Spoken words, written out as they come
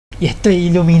y estoy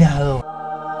iluminado.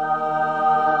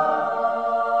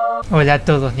 Hola a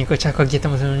todos, Nico Chasco, aquí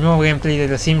estamos en un nuevo gameplay de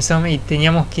los Simpsons y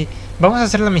teníamos que... Vamos a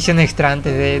hacer la misión extra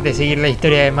antes de seguir la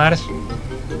historia de Marge.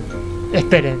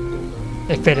 Esperen,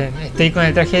 estoy con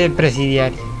el traje de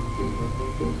presidiario.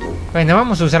 Bueno,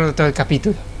 vamos a usarlo todo el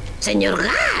capítulo. Señor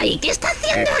Guy, ¿qué está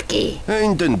haciendo aquí? He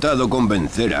intentado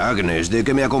convencer a Agnes de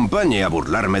que me acompañe a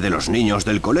burlarme de los niños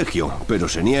del colegio, pero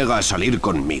se niega a salir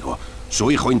conmigo.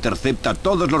 Su hijo intercepta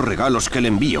todos los regalos que le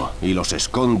envío y los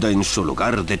esconde en su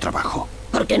lugar de trabajo.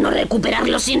 ¿Por qué no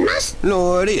recuperarlos sin más?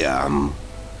 Lo haría,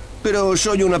 pero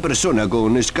soy una persona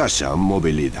con escasa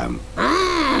movilidad.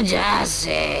 Ah, ya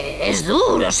sé. Es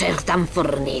duro ser tan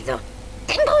fornido.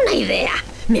 Tengo una idea.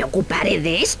 Me ocuparé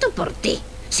de esto por ti.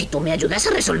 Si tú me ayudas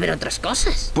a resolver otras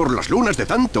cosas. Por las lunas de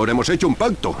Tantor hemos hecho un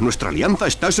pacto. Nuestra alianza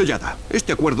está sellada.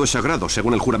 Este acuerdo es sagrado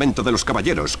según el juramento de los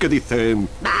caballeros, que dice...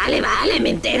 Vale, me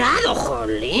he enterado,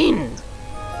 jolín.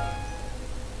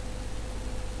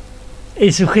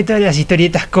 El sujeto de las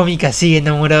historietas cómicas sigue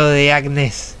enamorado de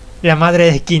Agnes, la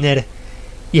madre de Skinner,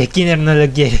 y Skinner no lo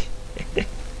quiere.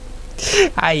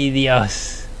 Ay,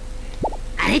 Dios.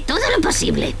 Haré todo lo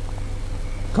posible.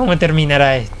 ¿Cómo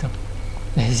terminará esto?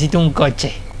 Necesito un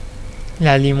coche.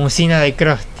 La limusina de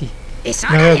Krusty.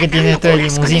 No veo que tiene esto de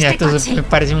limusina. Esto me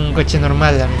parece un coche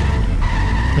normal a mí.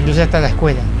 Conduce hasta la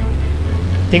escuela.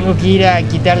 Tengo que ir a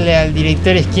quitarle al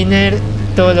director Skinner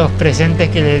todos los presentes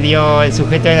que le dio el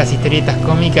sujeto de las historietas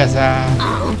cómicas a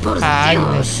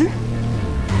Agnes.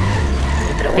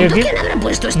 ¿Pero quién habrá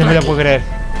puesto esto? No me lo puedo creer.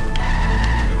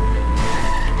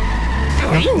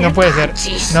 No puede ser.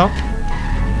 No.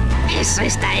 Eso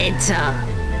está hecho.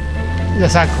 Lo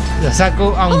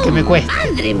saco aunque me cueste.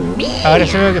 ¡Madre mía! Ahora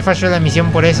yo veo que fallo la misión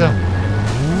por eso.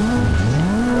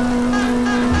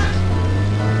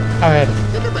 A ver.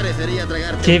 ¿Qué te parecería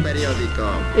tragarte un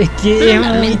periódico? Es que es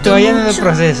muy... todavía no lo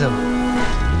proceso.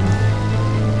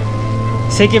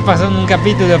 Sé que pasó en un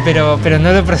capítulo, pero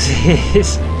no lo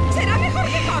proceso.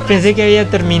 Pensé que había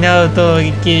terminado todo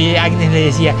y que Agnes le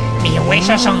decía: mis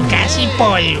huesos son casi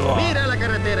polvo. Mira la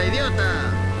carretera,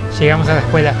 idiota. Llegamos a la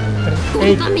escuela.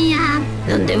 Culpa mía.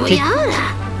 ¿Dónde voy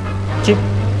ahora? ¿Qué?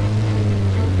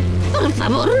 Por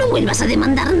favor, no vuelvas a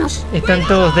demandarnos. ¿Están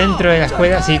todos dentro de la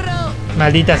escuela? Sí.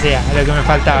 Maldita sea, lo que me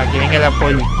faltaba, que venga la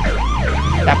poli.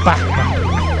 La Pascua.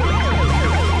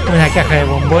 Una caja de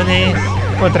bombones.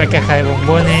 Otra caja de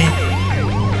bombones.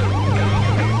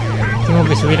 Tengo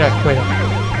que subir a la escuela.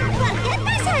 ¿Por qué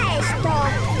pasa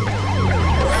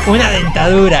esto? Una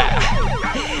dentadura.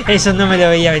 Eso no me lo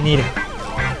veía venir.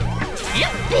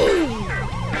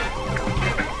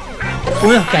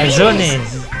 Unos calzones.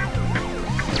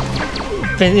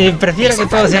 Prefiero que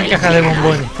todos sean cajas de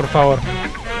bombones, por favor.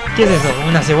 ¿Qué es eso?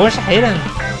 ¿Una cebolla eran?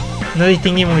 No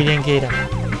distinguí muy bien qué era.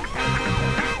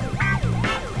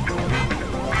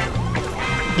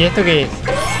 ¿Y esto qué es?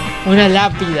 Una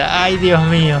lápida. Ay, Dios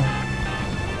mío.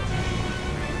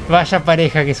 Vaya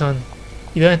pareja que son.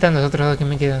 ¿Y dónde están los otros dos que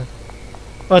me quedan?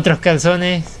 Otros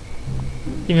calzones.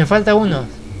 Y me falta uno.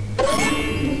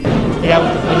 El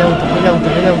auto, por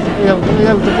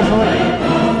favor.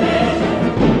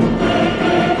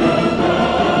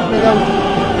 El auto.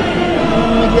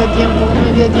 No me queda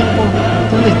tiempo.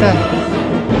 ¿Dónde está?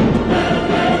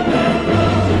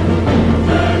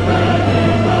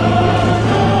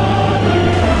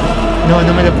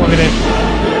 No me lo puedo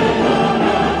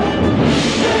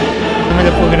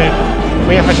creer.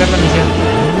 Voy a fallar la misión.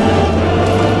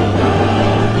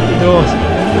 2.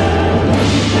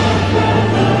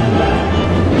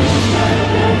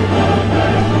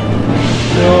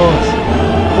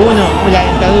 1. La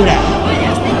dentadura.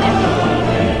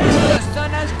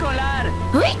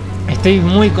 Estoy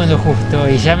muy con lo justo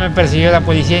y ya me persiguió la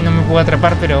policía y no me puedo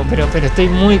atrapar, pero estoy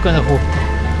muy con lo justo.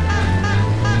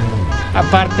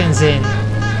 Apártense.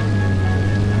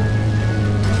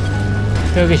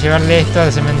 Tengo que llevarle esto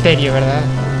al cementerio, ¿verdad?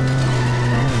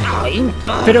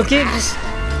 ¿Pero qué?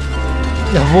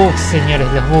 Los bugs, señores,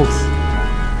 los bugs.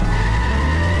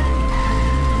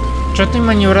 Yo estoy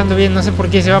maniobrando bien, no sé por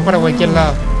qué se va para cualquier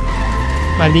lado.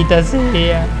 Maldita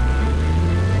sea.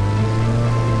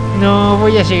 No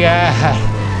voy a llegar.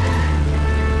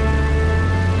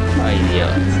 Ay, Dios.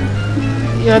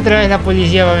 Y otra vez la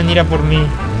policía va a venir a por mí.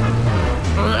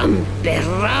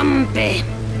 Rompe.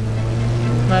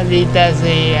 Maldita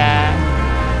sea.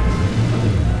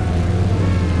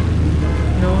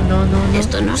 No.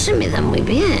 Esto no se me da muy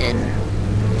bien.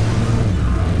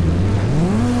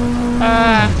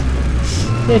 Ah,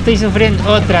 estoy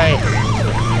sufriendo otra vez.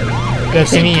 Lo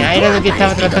temía, era lo que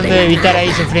estaba tratando de evitar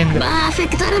ahí sufriendo. ¿Va a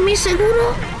afectar a mi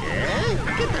seguro?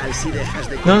 ¿Qué tal si dejas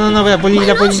de... No, la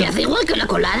policía, Bueno, se hace igual que la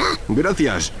colada.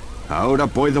 Gracias. Ahora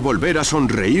puedo volver a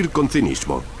sonreír con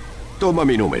cinismo. Toma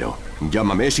mi número.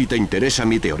 Llámame si te interesa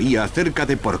mi teoría acerca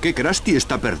de por qué Krusty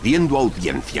está perdiendo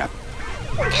audiencia.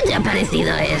 ¿Qué te ha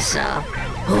parecido eso?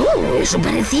 Eso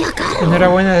parecía caro.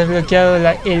 Enhorabuena, desbloqueado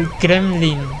el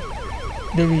Kremlin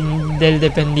del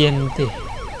dependiente.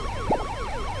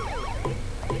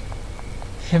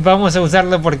 Vamos a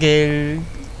usarlo porque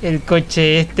el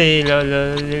coche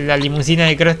la limusina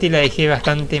de Krusty la dejé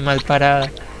bastante mal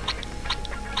parada.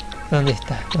 ¿Dónde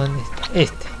está? ¿Dónde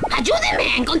está?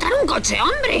 ¡Ayúdeme a encontrar un coche,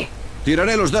 hombre!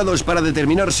 Tiraré los dados para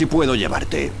determinar si puedo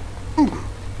llevarte.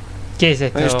 ¿Qué es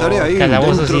esto? Estaré ahí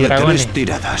Calabozos dentro y de dragones. 3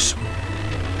 tiradas.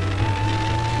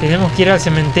 Tenemos que ir al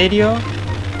cementerio.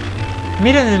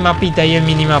 Miren el mapita y el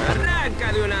minimapa.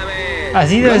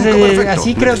 Así debe ser, perfecto.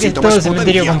 así creo que es Necesito todo el más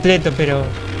cementerio potencia. completo, pero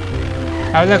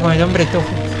habla con el hombre tofu.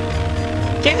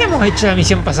 ¿Qué habíamos hecho la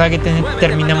misión pasada que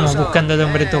terminamos buscando al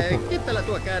hombre tofu? Quita la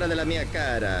tua cara de la mía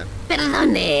cara.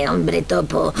 Perdone, hombre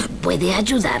topo. ¿Puede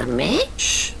ayudarme?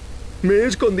 Shh. Me he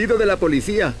escondido de la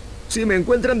policía. Si me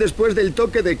encuentran después del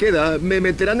toque de queda, me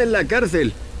meterán en la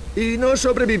cárcel. Y no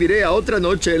sobreviviré a otra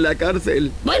noche en la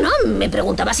cárcel. Bueno, me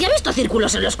preguntaba si ha visto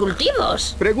círculos en los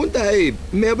cultivos. Pregunta a Abe.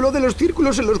 Me habló de los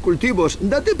círculos en los cultivos.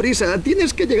 Date prisa.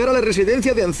 Tienes que llegar a la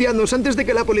residencia de ancianos antes de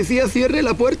que la policía cierre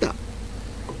la puerta.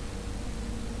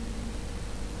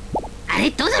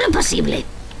 Haré todo lo posible.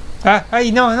 Ah,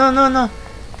 ay, no.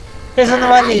 Eso no Ay,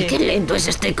 vale. qué lento es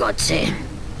este coche.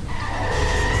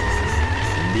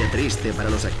 Un día triste para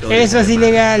los actores. Eso es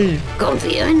ilegal.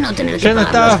 Confío en no tener que Yo no pagar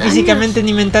estaba los daños. físicamente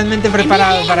ni mentalmente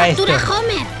preparado Envíale para la esto. factura a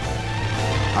Homer.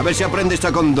 A ver si aprendes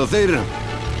a conducir.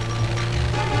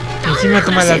 Encima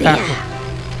toma el Grosería. atajo.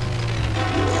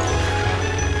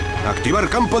 Activar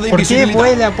campo de ¿Por qué invisibilidad.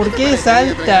 vuela? ¿Por qué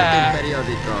salta?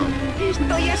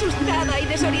 Estoy asustada y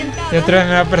desorientada. Y otra vez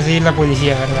me va a perseguir la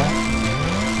policía, ¿verdad?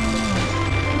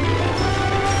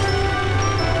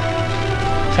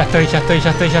 Ya estoy.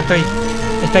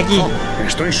 Está aquí.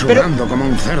 Estoy sudando como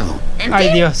un cerdo. En Ay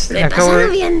fin, Dios, lo he pasado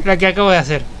bien. la que acabo de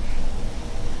hacer.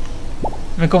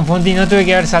 Me confundí, no tuve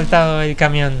que haber saltado el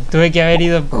camión. Tuve que haber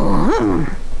ido...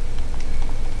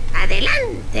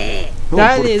 Adelante. Oh,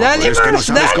 Dale, por favor, dale, ¿es que no Marsh,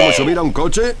 sabes dale. cómo subir a un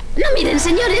coche? No miren,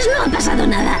 señores, no ha pasado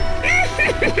nada.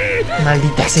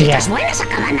 Maldita sea. Chicas buenas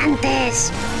acaban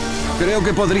antes. Creo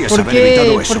que podrías ¿Por haber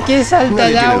evitado eso. ¿Por qué salta Nadie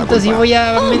el tiene la auto si culpa. voy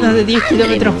a menos de 10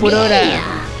 kilómetros por hora? Mía.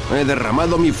 He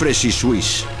derramado mi Freshy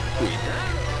Swiss.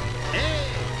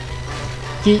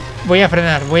 Aquí, voy a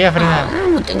frenar. Ah,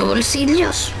 no tengo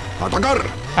bolsillos. ¡Atacar!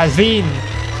 Al fin.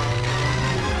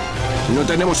 No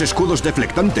tenemos escudos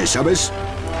deflectantes, ¿sabes?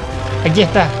 Aquí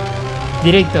está.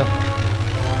 Directo.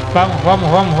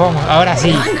 Vamos. Ahora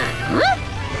sí. Ana,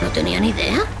 no tenía ni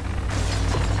idea.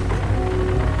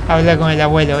 Habla con el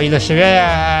abuelo. Y lo llevé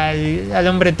al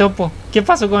hombre topo. ¿Qué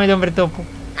pasó con el hombre topo?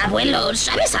 Abuelo,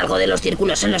 ¿sabes algo de los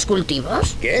círculos en los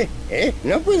cultivos? ¿Qué?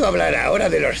 No puedo hablar ahora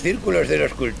de los círculos de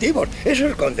los cultivos.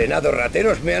 Esos condenados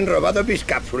rateros me han robado mis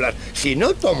cápsulas. Si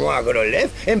no tomo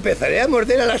Agrolev, empezaré a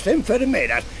morder a las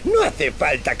enfermeras. No hace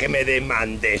falta que me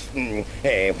demandes.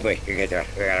 Pues que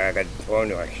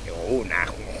una.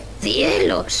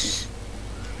 ¡Cielos!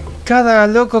 Cada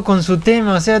loco con su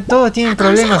tema. O sea, todos tienen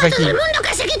problemas Aconsejo a aquí. todo el mundo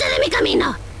que se quite de mi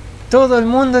camino. Todo el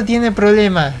mundo tiene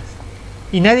problemas.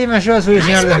 Y nadie me ayuda a No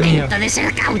solucionar es los míos. momento de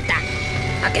ser cauta.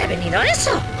 ¿A qué ha venido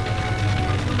eso?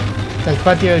 Al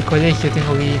patio del colegio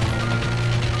tengo que ir.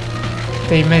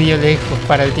 Estoy medio lejos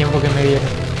para el tiempo que me dieron.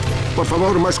 Por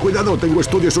favor, más cuidado, tengo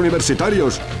estudios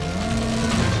universitarios.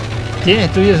 ¿Tiene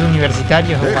estudios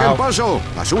universitarios? ¡Dejen Wow. paso!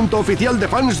 Asunto oficial de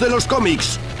fans de los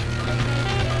cómics.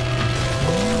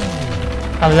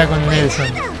 Habla con Nelson.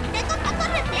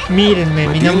 Mírenme,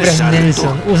 mi Me nombre es tienes Nelson.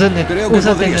 harto. Uso Creo que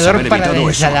podrías tenedor haber para la evitado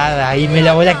eso. ensalada y me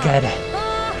lavó la cara.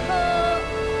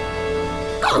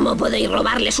 ¿Cómo podéis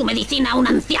robarle su medicina a un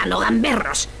anciano,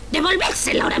 gamberros?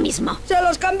 Devolvédsela ahora mismo. Se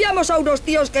los cambiamos a unos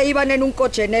tíos que iban en un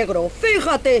coche negro.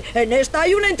 Fíjate, en esta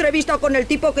hay una entrevista con el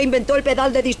tipo que inventó el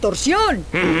pedal de distorsión.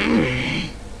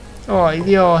 Ay,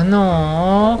 Dios,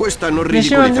 no. Cuesta no Me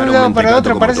llevan de ridiculizar un a lado un para mentecato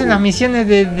otro. como Parecen tú. las misiones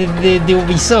de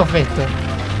Ubisoft esto.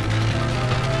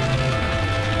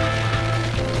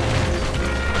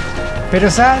 Pero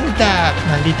salta.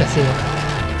 Maldita sea.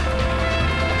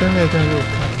 ¿Dónde lo tengo que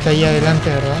buscar? Está ahí adelante,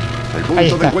 ¿verdad? El Ahí punto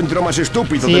está. de encuentro más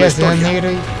estúpido Sí, de la ese al historia.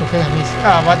 negro y coge las misas.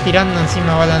 Ah, va tirando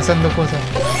encima, va lanzando cosas.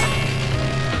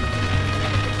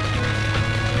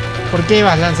 ¿Por qué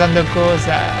vas lanzando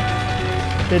cosas?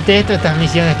 Detesto estas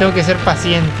misiones, tengo que ser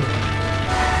paciente.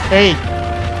 ¡Ey!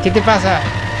 ¿Qué te pasa?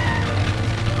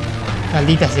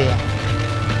 Maldita sea.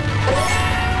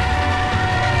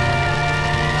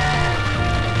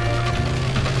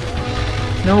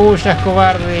 No huyas,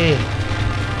 cobarde.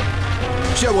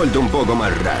 Se ha vuelto un poco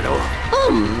más raro.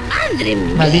 ¡Oh, madre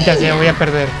mía! Maldita sea, voy a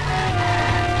perder.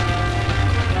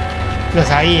 Lo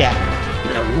sabía.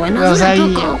 Lo bueno Lo dura sabía.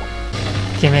 poco.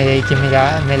 Que me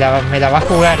la va a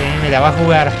jugar, me la va a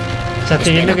jugar. Ya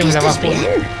estoy viendo que me la va a jugar.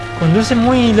 Conduce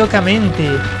muy locamente.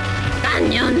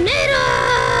 ¡Cañonero!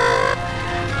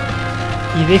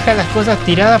 Y deja las cosas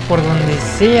tiradas por donde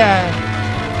sea.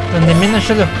 Donde menos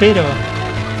yo lo espero.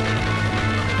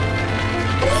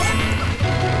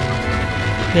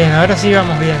 Bien, ahora sí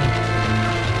vamos bien.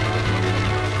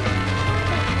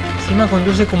 Encima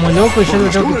conduce como loco y yo lo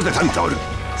tengo que...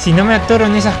 Si no me atoro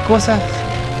en esas cosas...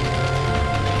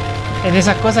 En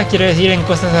esas cosas quiero decir en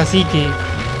cosas así que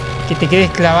te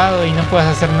quedes clavado y no puedas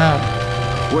hacer nada.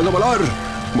 Puedo volar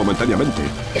momentáneamente.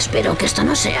 Espero que esto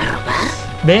no sea robar.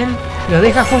 ¿Ven? Lo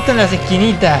deja justo en las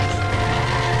esquinitas.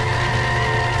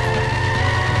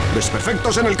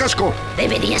 Desperfectos en el casco.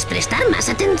 Deberías prestar más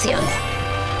atención.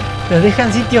 Los deja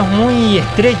en sitios muy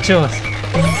estrechos.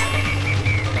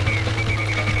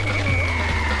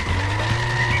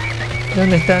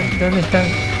 ¿Dónde están? ¿Dónde están?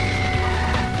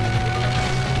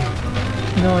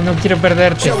 No, no quiero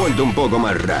perderte. Se ha vuelto un poco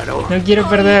más raro. No quiero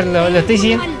perderlo, lo estoy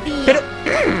siguiendo. Pero...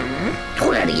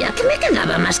 Juraría que me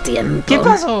quedaba más tiempo. ¿Qué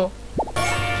pasó?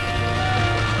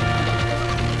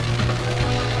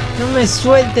 No me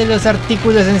suelten los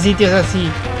artículos en sitios así.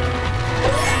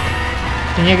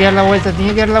 Tenía que dar la vuelta,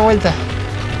 tenía que dar la vuelta.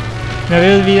 Me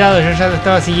había olvidado, yo ya lo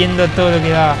estaba siguiendo todo lo que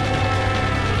daba.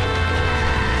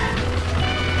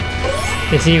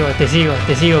 Te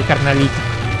sigo, carnalito.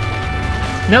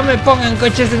 No me pongan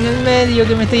coches en el medio,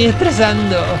 que me estoy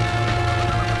estresando.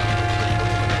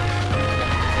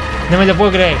 No me lo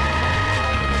puedo creer.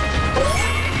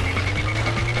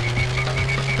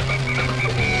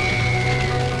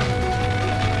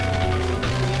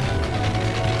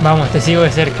 Vamos, te sigo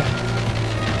de cerca.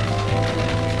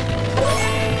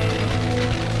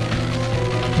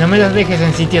 No me los dejes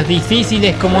en sitios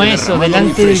difíciles como eso.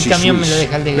 Delante del camión me lo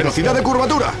deja el desgraciado. Velocidad de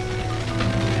curvatura.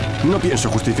 No pienso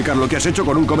justificar lo que has hecho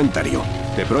con un comentario.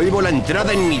 Te prohíbo la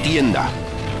entrada en mi tienda.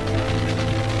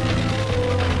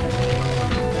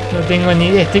 No tengo ni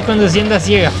idea. Estoy conduciendo a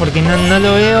ciegas porque no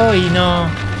lo veo y no...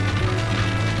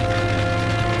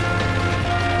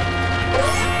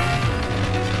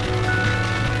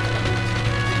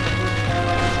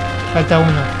 Falta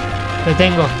uno.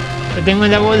 Lo tengo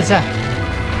en la bolsa.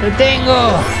 ¡Lo tengo!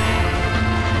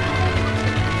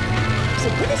 ¿Se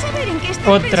puede saber en qué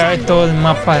está Otra vez todo el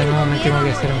mapa de nuevo me tengo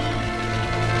que hacer.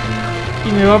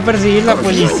 Y me va a perseguir la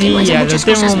policía, lo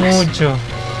temo mucho.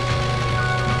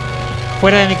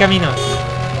 Fuera de mi camino.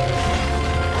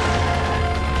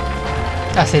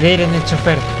 Aceleren el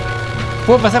chofer.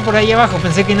 ¿Puedo pasar por ahí abajo?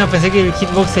 Pensé que no, pensé que el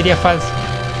hitbox sería falso.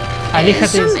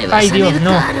 Aléjate. Ay Dios,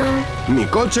 no. Mi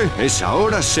coche es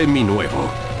ahora seminuevo.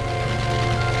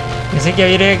 Pensé que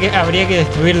habría que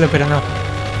destruirlo, pero no.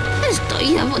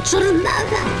 Estoy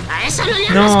abochornada. A eso lo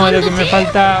llamas No, conducir. lo que me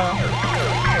faltaba.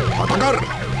 ¡Atacar!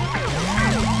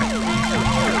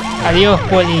 Adiós,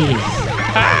 poli.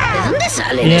 ¿De dónde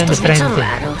salen Bien, estos de frente. bichos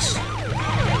raros?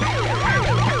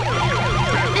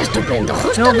 Estupendo,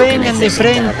 justo No lo que vengan de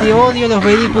necesitaba. frente, odio los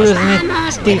vehículos en Vamos,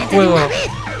 este vete de juego. una vez.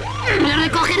 Lo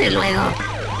recogeré luego.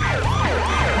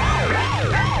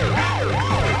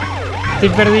 Estoy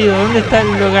perdido, ¿dónde está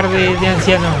el hogar de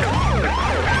ancianos?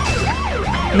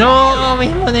 ¡No,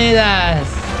 mis monedas!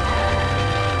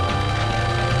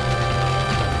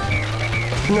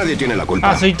 Nadie tiene la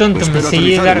culpa. Ah, soy tonto, me Espero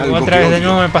seguí de aterrizar en largo, algo otra que vez de odio.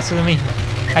 nuevo me pasó lo mismo.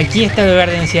 Aquí está el hogar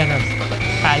de ancianos,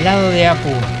 al lado de Apu.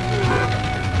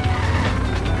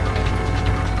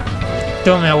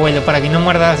 Tome, abuelo, para que no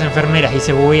muerda a las enfermeras y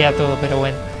se buguea todo, pero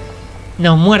bueno.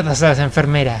 No muerdas a las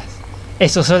enfermeras.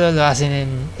 Eso solo lo hacen en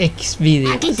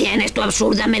Xvideos. Aquí tienes tu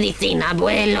absurda medicina,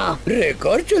 abuelo.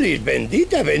 Recorcholis,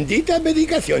 bendita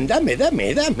medicación. Dame.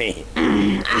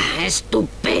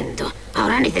 Estupendo.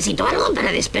 Ahora necesito algo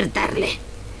para despertarle.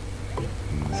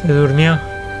 Se durmió.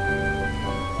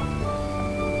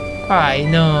 Ay,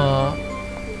 no.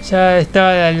 Ya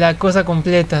estaba la cosa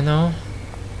completa, ¿no?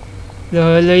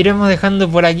 Lo iremos dejando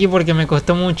por aquí porque me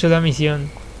costó mucho la misión.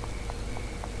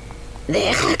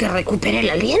 Deja que recupere el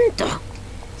aliento.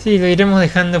 Sí, lo iremos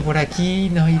dejando por aquí.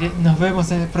 Nos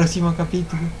vemos en el próximo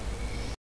capítulo.